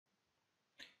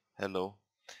Hello,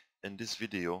 in this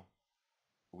video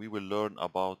we will learn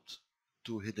about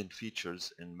two hidden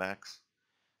features in Max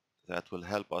that will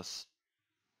help us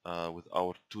with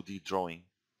our 2D drawing.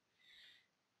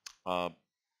 Uh,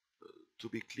 to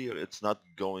be clear, it's not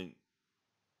going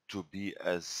to be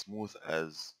as smooth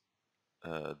as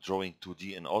drawing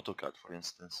 2D in AutoCAD, for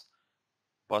instance,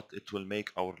 but it will make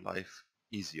our life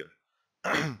easier.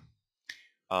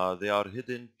 They are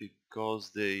hidden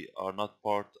because they are not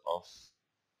part of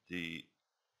the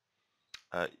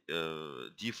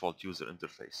default user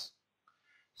interface.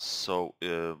 So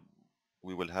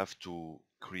we will have to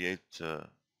create a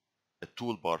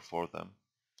toolbar for them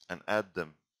and add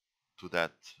them to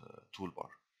that toolbar.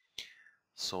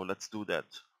 So let's do that.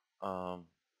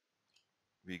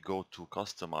 We go to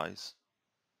customize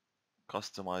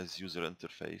user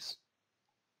interface,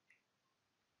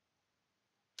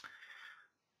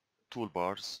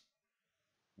 toolbars.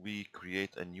 We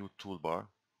create a new toolbar.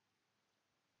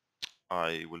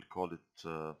 I will call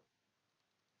it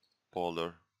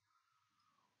polar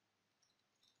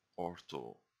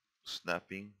ortho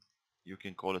snapping. You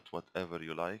can call it whatever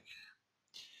you like.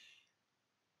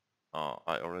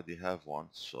 I already have one,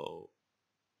 so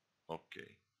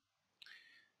okay.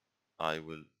 I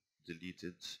will delete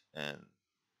it and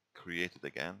create it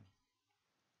again.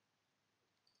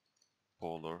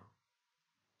 Polar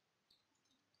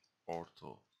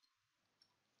ortho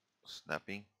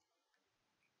snapping.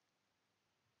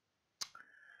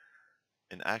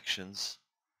 In actions,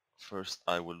 first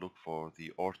I will look for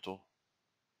the ortho.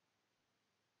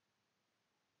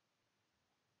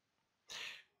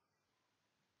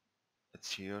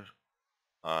 It's here.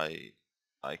 I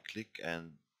click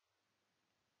and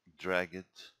drag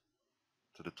it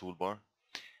to the toolbar.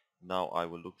 Now I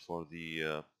will look for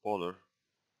the polar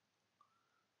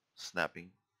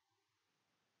snapping.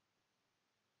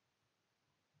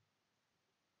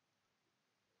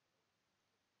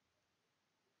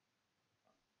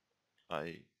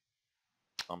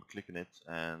 I'm clicking it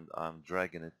and I'm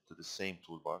dragging it to the same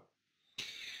toolbar.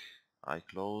 I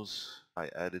close, I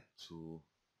add it to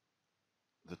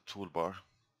the toolbar.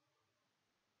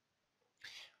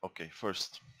 Okay,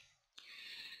 first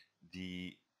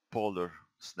the polar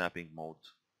snapping mode.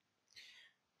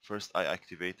 First I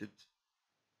activate it.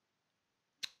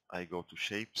 I go to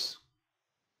shapes,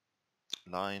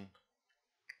 line.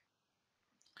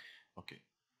 Okay,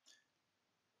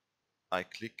 I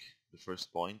click the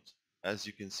first point. As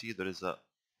you can see, there is a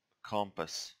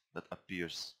compass that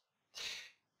appears,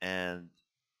 and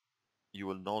you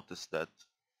will notice that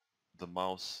the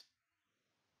mouse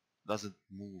doesn't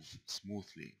move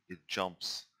smoothly. It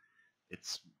jumps.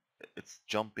 It's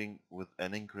jumping with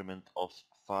an increment of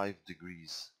 5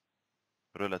 degrees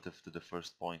relative to the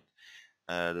first point.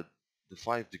 The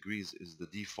 5 degrees is the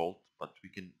default, but we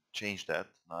can change that.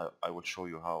 I will show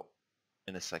you how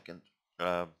in a second.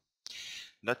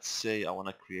 Let's say I want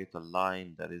to create a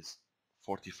line that is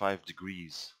 45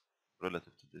 degrees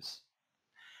relative to this.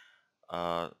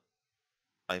 I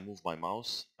move my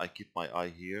mouse, I keep my eye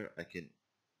here, I can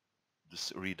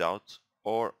just read out,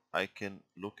 or I can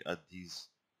look at these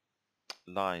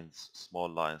lines, small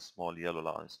yellow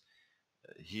lines.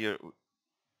 Here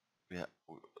we have,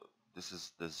 this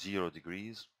is the 0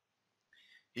 degrees.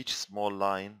 Each small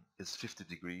line is 50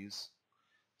 degrees.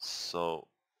 So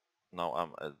now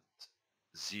I'm at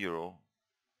 0,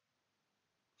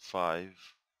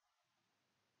 5,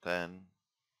 10,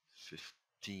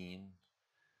 15,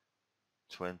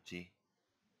 20,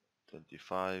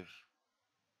 25,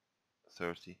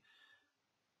 30.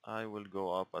 I will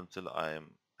go up until I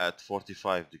am at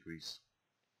 45 degrees.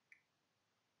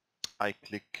 I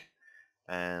click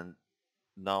and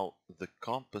now the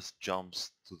compass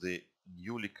jumps to the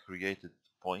newly created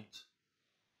point,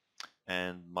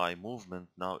 and my movement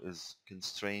now is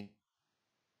constrained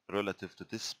relative to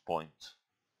this point.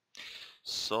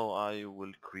 So I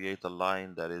will create a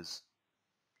line that is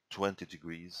 20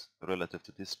 degrees relative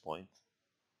to this point.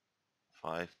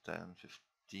 5, 10,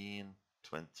 15,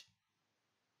 20.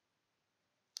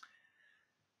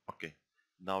 Okay,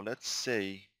 now let's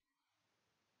say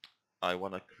I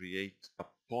want to create a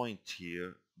point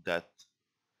here that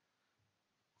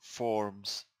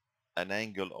forms an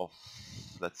angle of,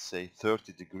 let's say,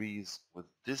 30 degrees with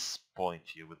this point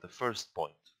here, with the first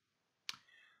point.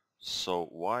 So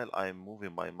while I'm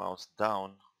moving my mouse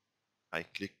down, I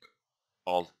click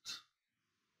Alt.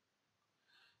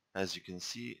 As you can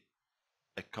see,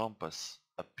 a compass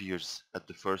appears at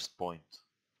the first point,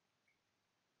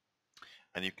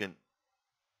 and you can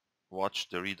watch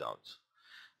the readout.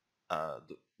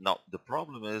 Now the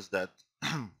problem is that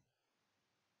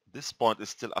this point is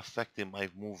still affecting my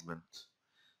movement.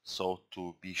 So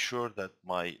to be sure that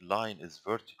my line is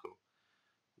vertical,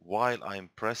 while I'm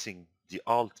pressing the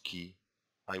Alt key,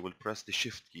 I will press the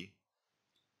Shift key.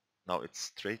 Now it's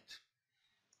straight.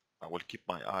 I will keep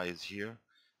my eyes here.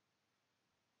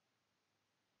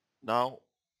 Now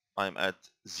I'm at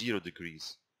 0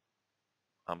 degrees.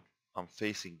 I'm, I'm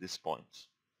facing this point.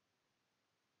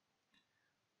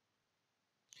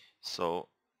 So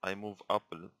I move up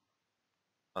a little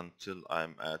until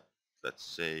I'm at, let's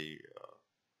say,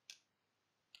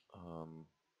 um,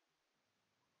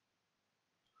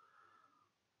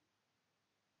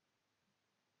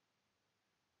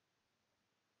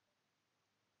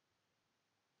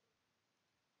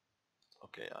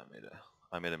 okay,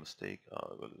 I made a mistake.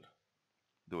 I will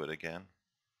do it again.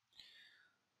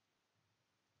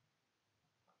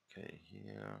 Okay,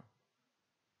 here.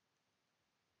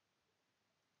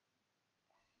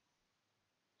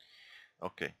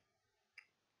 Okay.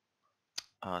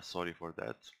 Sorry for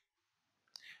that.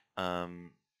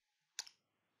 Um,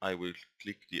 I will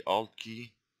click the Alt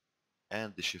key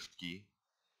and the Shift key,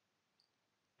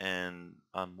 and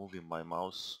I'm moving my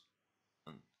mouse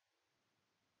and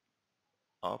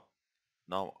up.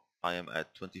 Now I am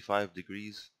at 25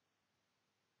 degrees.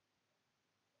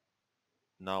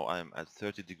 Now I am at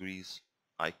 30 degrees.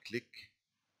 I click.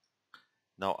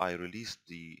 Now I release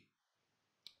the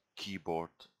keyboard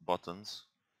buttons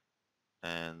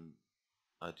and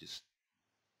I just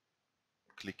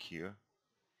click here.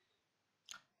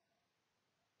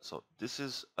 So this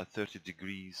is a 30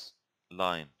 degrees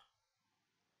line.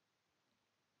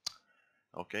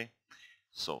 Okay,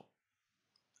 so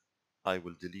I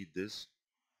will delete this.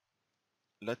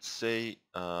 Let's say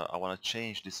I want to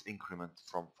change this increment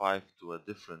from 5 to a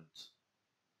different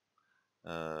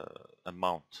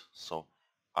amount. So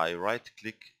I right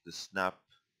click the snap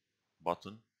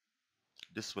button.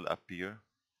 This will appear.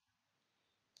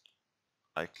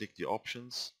 I click the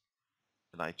options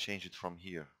and I change it from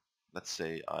here. Let's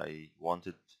say I want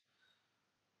it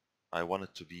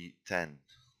to be 10.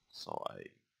 So I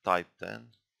type 10,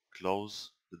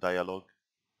 close the dialog,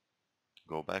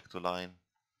 go back to line.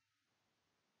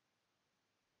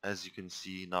 As you can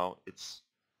see now it's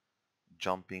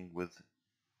jumping with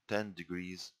 10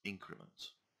 degrees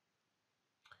increment.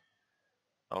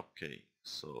 Okay,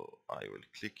 so I will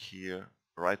click here,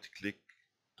 right click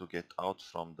to get out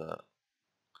from the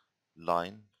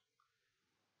line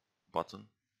button.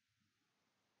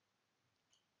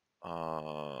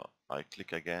 I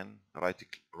click again, right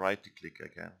click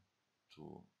again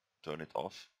to turn it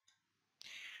off.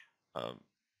 Um,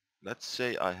 let's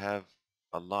say I have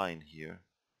a line here.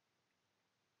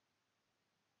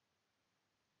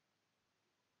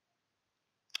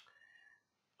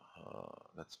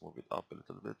 Let's move it up a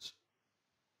little bit.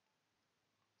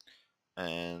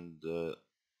 And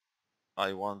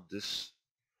I want this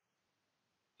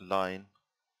line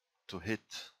to hit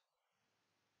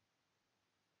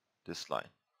this line.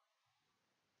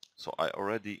 So I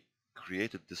already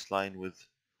created this line with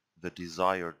the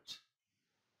desired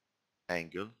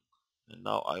angle, and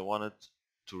now I want it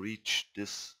to reach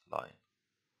this line.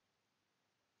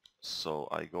 So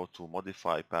I go to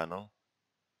modify panel,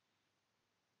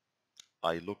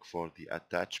 I look for the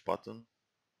attach button,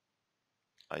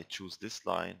 I choose this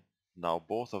line. Now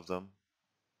both of them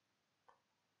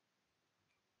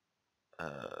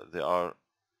they are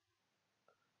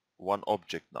one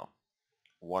object now,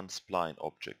 one spline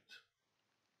object.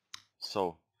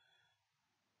 So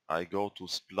I go to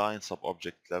spline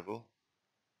subobject level,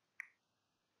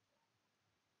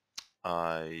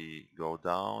 I go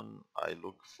down, I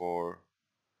look for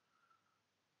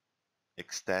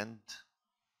extend,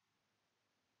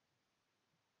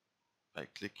 I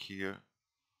click here.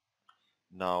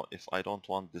 Now if I don't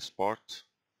want this part,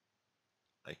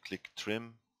 I click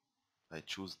trim, I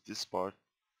choose this part,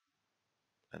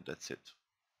 and that's it.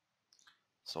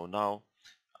 So now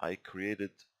I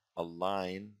created a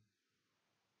line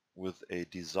with a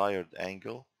desired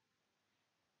angle,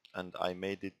 and I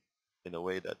made it in a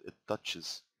way that it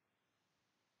touches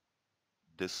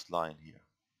this line here.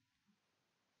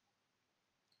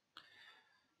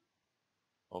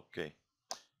 Okay,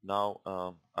 now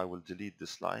I will delete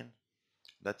this line.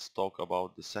 Let's talk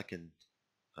about the second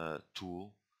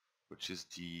tool, which is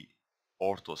the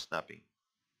ortho snapping.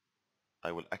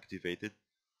 I will activate it.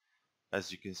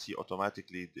 As you can see,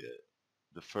 automatically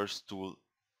the first tool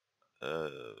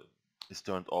is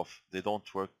turned off. They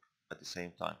don't work at the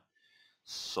same time.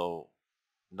 So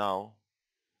now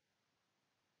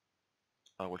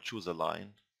I will choose a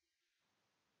line.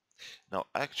 Now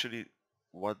actually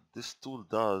what this tool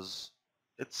does,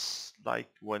 it's like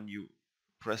when you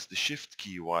press the shift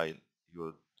key while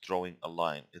you're drawing a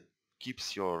line. It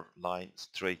keeps your line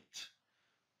straight,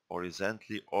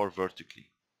 horizontally or vertically.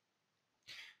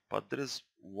 But there is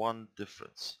one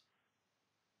difference.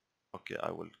 Okay,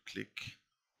 I will click.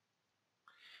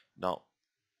 Now,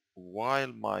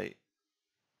 while my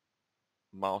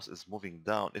mouse is moving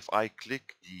down, if I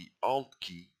click the Alt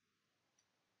key,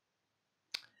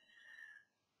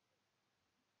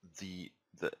 the,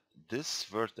 the this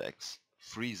vertex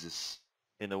freezes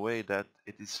in a way that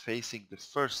it is facing the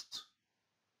first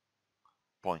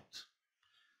point,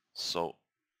 so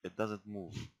it doesn't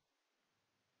move.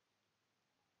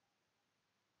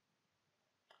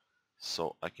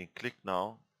 So I can click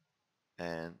now,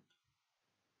 and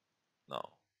now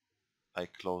I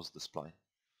close the spline.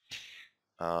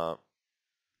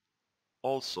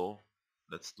 Also,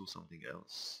 let's do something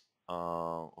else.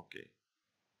 Okay,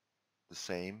 the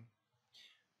same.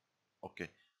 Okay,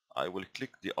 I will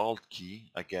click the Alt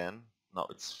key again. Now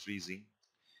it's freezing.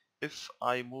 If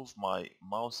I move my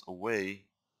mouse away,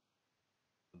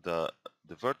 the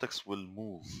vertex will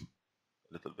move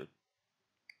a little bit,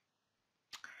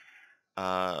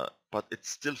 but it's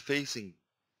still facing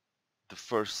the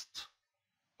first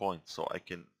point. So I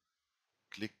can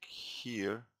click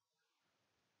here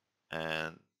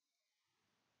and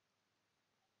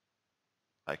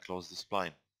I close the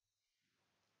spline.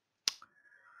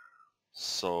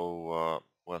 So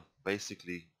well,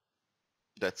 basically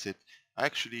that's it.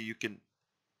 Actually, you can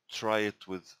try it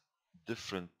with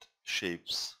different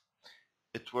shapes.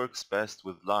 It works best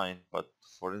with line, but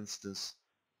for instance,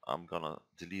 I'm gonna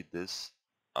delete this.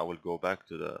 I will go back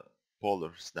to the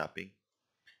polar snapping.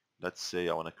 Let's say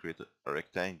I want to create a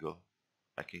rectangle.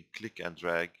 I can click and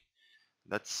drag.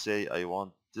 Let's say I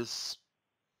want this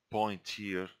point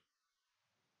here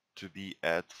to be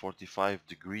at 45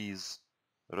 degrees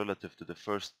relative to the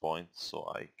first point,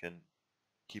 so I can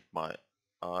keep my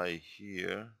eye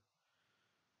here.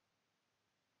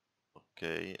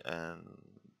 Okay, and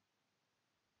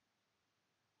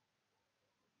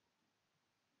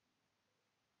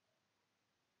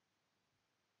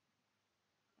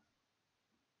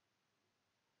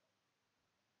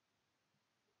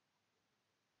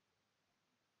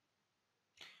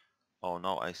oh,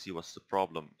 now I see what's the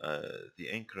problem. The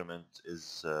increment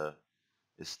is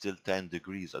still 10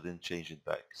 degrees. I didn't change it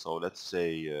back. So let's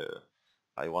say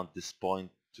I want this point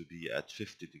to be at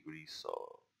 50 degrees.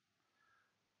 So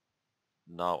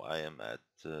now I am at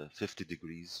 50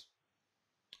 degrees.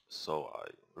 So I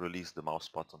release the mouse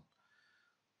button.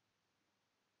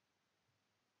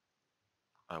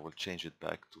 I will change it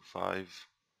back to 5.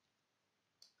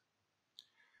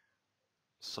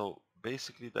 So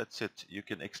basically that's it. You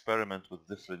can experiment with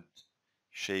different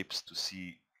shapes to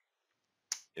see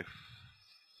if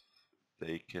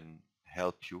they can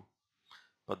help you.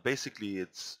 But basically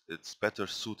it's better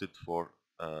suited for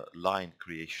line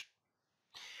creation.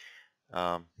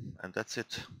 And that's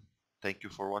it. Thank you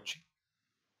for watching.